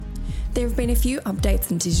There have been a few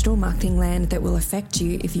updates in digital marketing land that will affect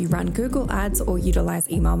you if you run Google Ads or utilise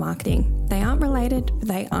email marketing. They aren't related, but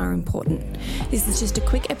they are important. This is just a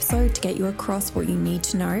quick episode to get you across what you need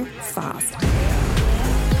to know fast.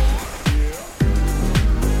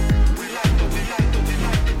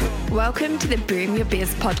 Welcome to the Boom Your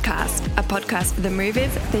Biz podcast, a podcast for the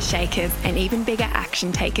movers, the shakers, and even bigger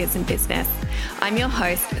action takers in business. I'm your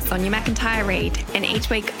host, Sonia McIntyre-Reid, and each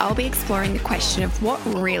week I'll be exploring the question of what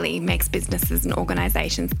really makes businesses and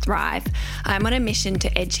organisations thrive. I'm on a mission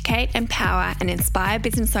to educate, empower, and inspire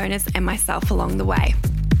business owners and myself along the way.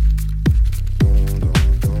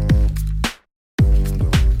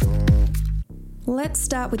 Let's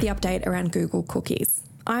start with the update around Google cookies.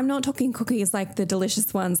 I'm not talking cookies like the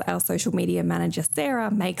delicious ones our social media manager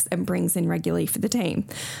Sarah makes and brings in regularly for the team.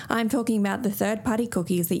 I'm talking about the third-party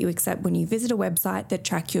cookies that you accept when you visit a website that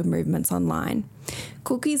track your movements online.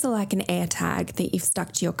 Cookies are like an air tag that you've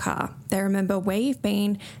stuck to your car. They remember where you've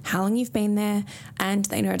been, how long you've been there, and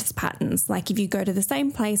they notice patterns, like if you go to the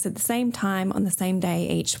same place at the same time on the same day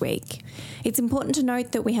each week. It's important to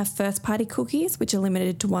note that we have first-party cookies, which are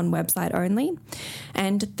limited to one website only,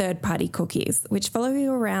 and third-party cookies, which follow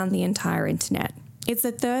you around the entire internet. It's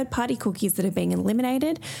the third-party cookies that are being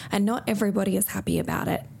eliminated, and not everybody is happy about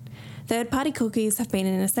it. Third-party cookies have been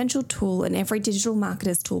an essential tool in every digital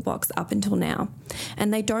marketer's toolbox up until now,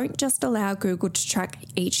 and they don't just allow Google to track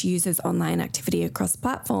each user's online activity across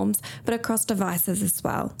platforms, but across devices as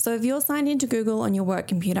well. So if you're signed into Google on your work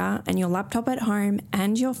computer and your laptop at home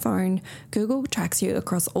and your phone, Google tracks you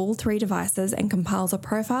across all three devices and compiles a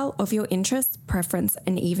profile of your interests, preference,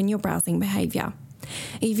 and even your browsing behaviour.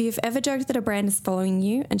 If you've ever joked that a brand is following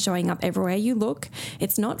you and showing up everywhere you look,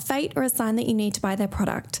 it's not fate or a sign that you need to buy their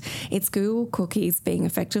product. It's Google cookies being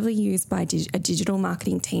effectively used by a digital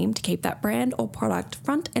marketing team to keep that brand or product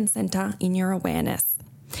front and centre in your awareness.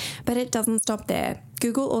 But it doesn't stop there.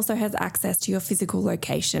 Google also has access to your physical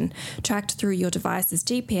location, tracked through your device's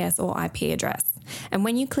GPS or IP address. And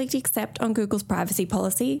when you click accept on Google's privacy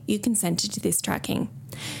policy, you consented to this tracking.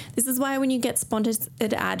 This is why when you get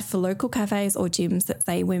sponsored ad for local cafes or gyms that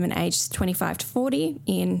say women aged 25 to 40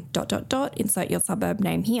 in ... insert your suburb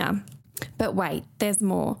name here. But wait, there's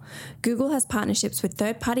more. Google has partnerships with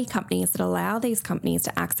third-party companies that allow these companies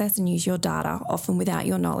to access and use your data, often without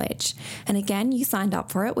your knowledge. And again, you signed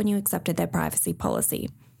up for it when you accepted their privacy policy.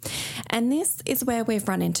 And this is where we've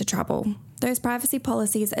run into trouble. Those privacy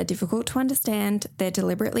policies are difficult to understand, they're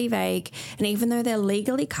deliberately vague, and even though they're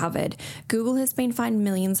legally covered, Google has been fined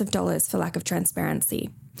millions of dollars for lack of transparency.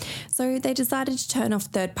 So they decided to turn off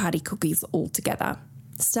third-party cookies altogether.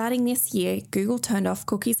 Starting this year, Google turned off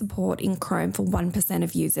cookie support in Chrome for 1%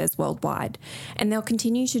 of users worldwide, and they'll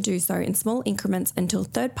continue to do so in small increments until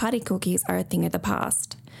third-party cookies are a thing of the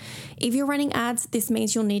past. If you're running ads, this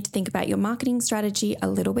means you'll need to think about your marketing strategy a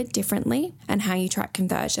little bit differently and how you track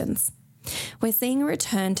conversions. We're seeing a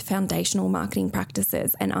return to foundational marketing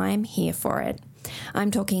practices, and I am here for it. I'm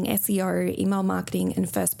talking SEO, email marketing,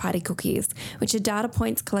 and first-party cookies, which are data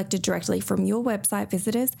points collected directly from your website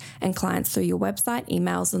visitors and clients through your website,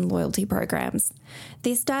 emails, and loyalty programs.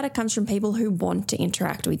 This data comes from people who want to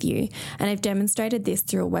interact with you, and have demonstrated this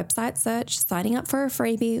through a website search, signing up for a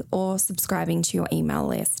freebie, or subscribing to your email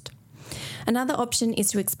list. Another option is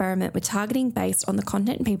to experiment with targeting based on the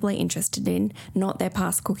content people are interested in, not their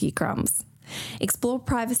past cookie crumbs. Explore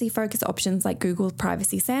privacy-focused options like Google's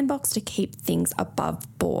Privacy Sandbox to keep things above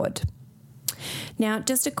board. Now,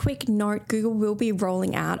 just a quick note, Google will be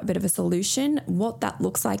rolling out a bit of a solution. What that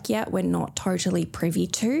looks like yet, we're not totally privy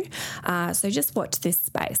to, so just watch this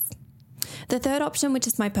space. The third option, which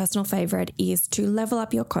is my personal favourite, is to level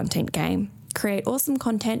up your content game. Create awesome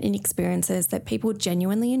content and experiences that people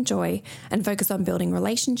genuinely enjoy and focus on building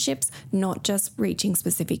relationships, not just reaching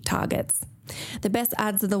specific targets. The best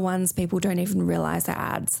ads are the ones people don't even realise are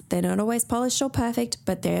ads. They're not always polished or perfect,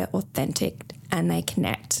 but they're authentic and they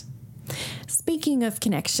connect. Speaking of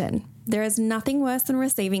connection, there is nothing worse than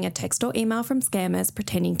receiving a text or email from scammers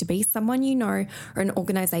pretending to be someone you know or an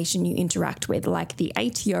organisation you interact with, like the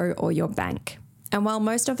ATO or your bank. And while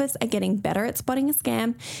most of us are getting better at spotting a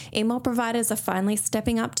scam, email providers are finally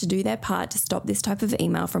stepping up to do their part to stop this type of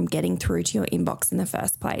email from getting through to your inbox in the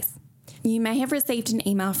first place. You may have received an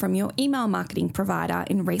email from your email marketing provider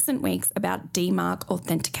in recent weeks about DMARC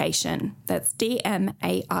authentication. That's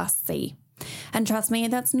DMARC. And trust me,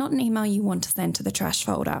 that's not an email you want to send to the trash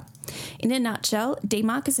folder. In a nutshell,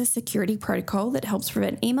 DMARC is a security protocol that helps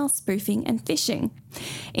prevent email spoofing and phishing.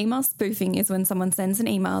 Email spoofing is when someone sends an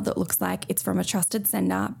email that looks like it's from a trusted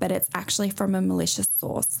sender, but it's actually from a malicious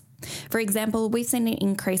source. For example, we've seen an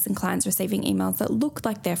increase in clients receiving emails that look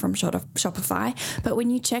like they're from Shopify, but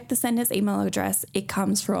when you check the sender's email address, it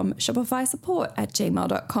comes from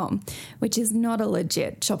shopifysupport@gmail.com, which is not a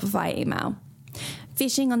legit Shopify email.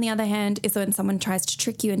 Phishing, on the other hand, is when someone tries to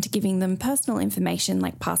trick you into giving them personal information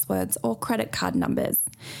like passwords or credit card numbers.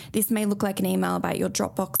 This may look like an email about your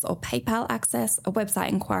Dropbox or PayPal access, a website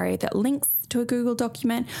inquiry that links to a Google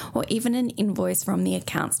document, or even an invoice from the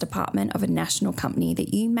accounts department of a national company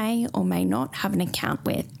that you may or may not have an account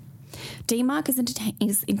with. DMARC is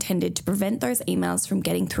intended to prevent those emails from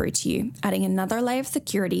getting through to you, adding another layer of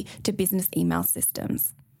security to business email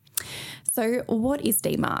systems. So what is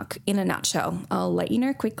DMARC in a nutshell? I'll let you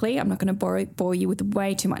know quickly. I'm not going to bore you with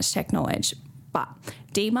way too much tech knowledge. But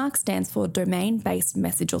DMARC stands for Domain-Based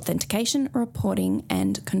Message Authentication, Reporting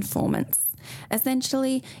and Conformance.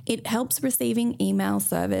 Essentially, it helps receiving email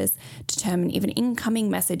servers determine if an incoming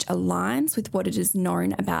message aligns with what it is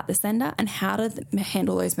known about the sender and how to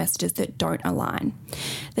handle those messages that don't align.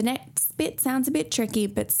 The next bit sounds a bit tricky,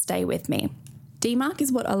 but stay with me. DMARC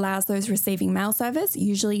is what allows those receiving mail servers,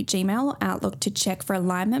 usually Gmail or Outlook, to check for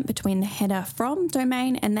alignment between the header from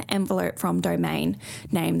domain and the envelope from domain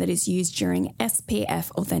name that is used during SPF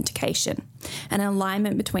authentication. An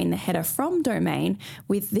alignment between the header from domain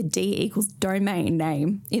with the D equals domain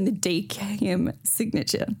name in the DKIM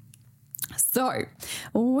signature. So,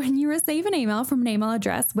 when you receive an email from an email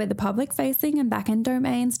address where the public-facing and back-end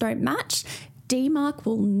domains don't match, DMARC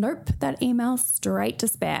will nope that email straight to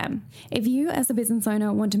spam. If you as a business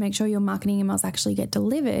owner want to make sure your marketing emails actually get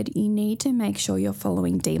delivered, you need to make sure you're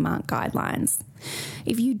following DMARC guidelines.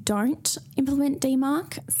 If you don't implement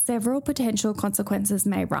DMARC, several potential consequences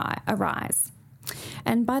may arise.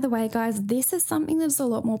 And by the way, guys, this is something that's a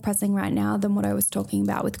lot more pressing right now than what I was talking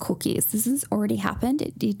about with cookies. This has already happened.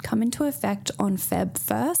 It did come into effect on Feb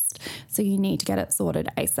 1st, so you need to get it sorted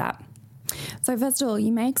ASAP. So first of all,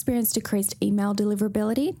 you may experience decreased email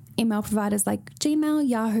deliverability. Email providers like Gmail,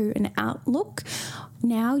 Yahoo, and Outlook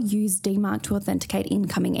now use DMARC to authenticate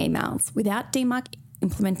incoming emails. Without DMARC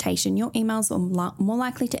implementation, your emails are more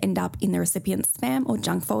likely to end up in the recipient's spam or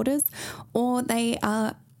junk folders, or they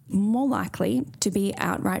are more likely to be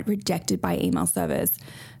outright rejected by email servers.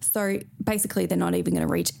 So basically, they're not even going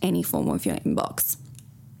to reach any form of your inbox.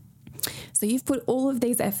 So you've put all of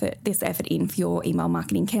this effort in for your email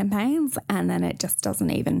marketing campaigns, and then it just doesn't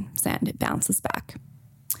even send, it bounces back.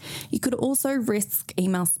 You could also risk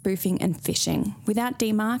email spoofing and phishing. Without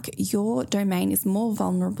DMARC, your domain is more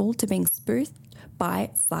vulnerable to being spoofed by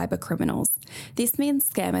cyber criminals. This means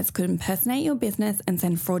scammers could impersonate your business and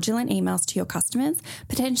send fraudulent emails to your customers,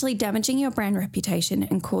 potentially damaging your brand reputation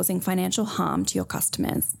and causing financial harm to your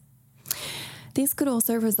customers. This could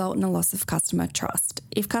also result in a loss of customer trust.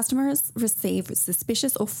 If customers receive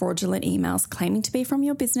suspicious or fraudulent emails claiming to be from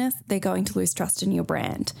your business, they're going to lose trust in your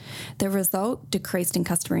brand. The result, decreased in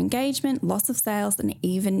customer engagement, loss of sales, and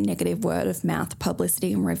even negative word of mouth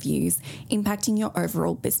publicity and reviews, impacting your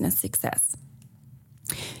overall business success.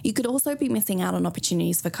 You could also be missing out on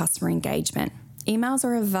opportunities for customer engagement. Emails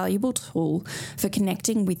are a valuable tool for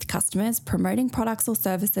connecting with customers, promoting products or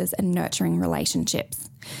services, and nurturing relationships.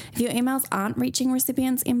 If your emails aren't reaching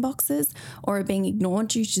recipients' inboxes or are being ignored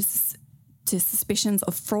due to suspicions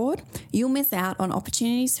of fraud, you'll miss out on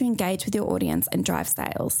opportunities to engage with your audience and drive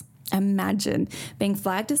sales. Imagine being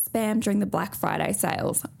flagged as spam during the Black Friday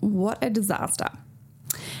sales. What a disaster.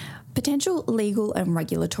 Potential legal and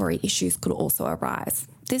regulatory issues could also arise.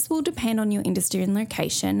 This will depend on your industry and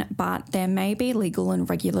location, but there may be legal and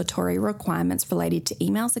regulatory requirements related to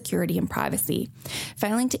email security and privacy.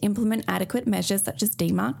 Failing to implement adequate measures such as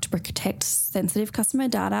DMARC to protect sensitive customer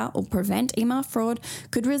data or prevent email fraud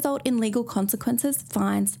could result in legal consequences,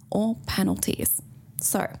 fines, or penalties.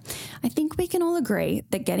 So, I think we can all agree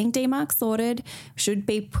that getting DMARC sorted should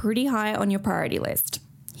be pretty high on your priority list.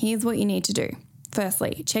 Here's what you need to do.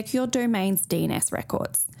 Firstly, check your domain's DNS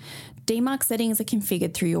records. DMARC settings are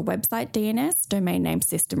configured through your website DNS, domain name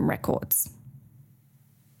system records.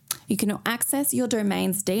 You can access your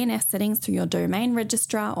domain's DNS settings through your domain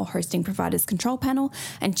registrar or hosting provider's control panel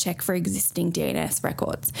and check for existing DNS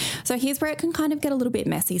records. So here's where it can kind of get a little bit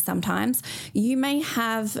messy sometimes. You may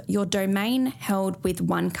have your domain held with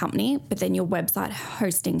one company, but then your website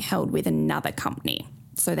hosting held with another company.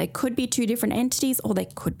 So they could be two different entities or they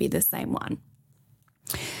could be the same one.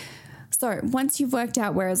 So once you've worked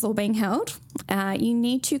out where it's all being held, you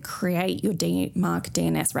need to create your DMARC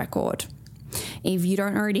DNS record. If you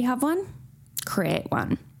don't already have one, create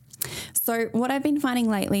one. So what I've been finding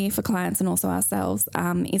lately for clients and also ourselves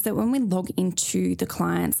is that when we log into the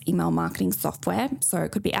client's email marketing software, so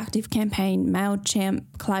it could be ActiveCampaign, MailChimp,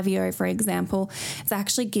 Klaviyo, for example, it's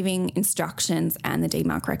actually giving instructions and the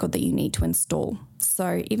DMARC record that you need to install.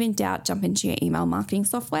 So if in doubt, jump into your email marketing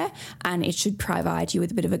software and it should provide you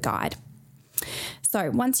with a bit of a guide.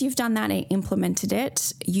 So once you've done that and implemented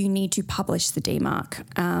it, you need to publish the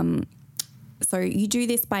DMARC. So you do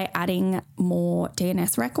this by adding more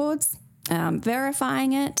DNS records,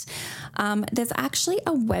 verifying it. There's actually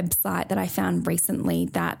a website that I found recently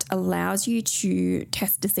that allows you to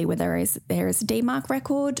test to see whether there is a DMARC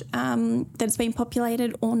record that's been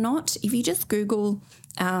populated or not. If you just Google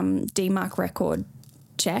DMARC record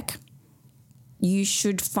check, you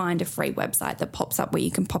should find a free website that pops up where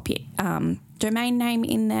you can pop your domain name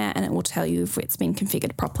in there and it will tell you if it's been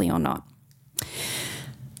configured properly or not.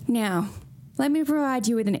 Now, let me provide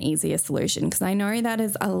you with an easier solution because I know that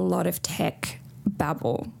is a lot of tech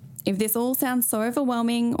babble. If this all sounds so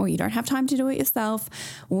overwhelming or you don't have time to do it yourself,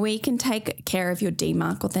 we can take care of your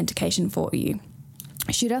DMARC authentication for you.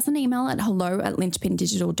 Shoot us an email at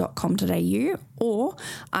hello@linchpindigital.com.au or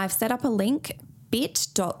I've set up a link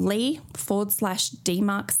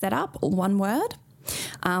bit.ly/DMARC setup, all one word.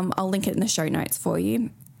 I'll link it in the show notes for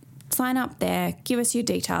you. Sign up there, give us your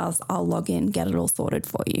details, I'll log in, get it all sorted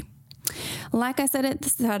for you. Like I said at the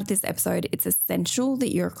start of this episode, it's essential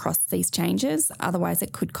that you're across these changes, otherwise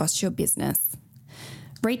it could cost your business.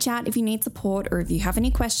 Reach out if you need support or if you have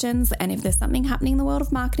any questions, and if there's something happening in the world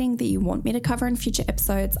of marketing that you want me to cover in future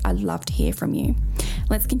episodes, I'd love to hear from you.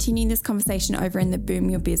 Let's continue this conversation over in the Boom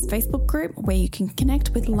Your Biz Facebook group where you can connect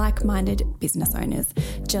with like-minded business owners.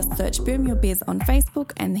 Just search Boom Your Biz on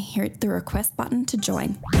Facebook and hit the request button to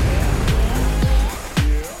join.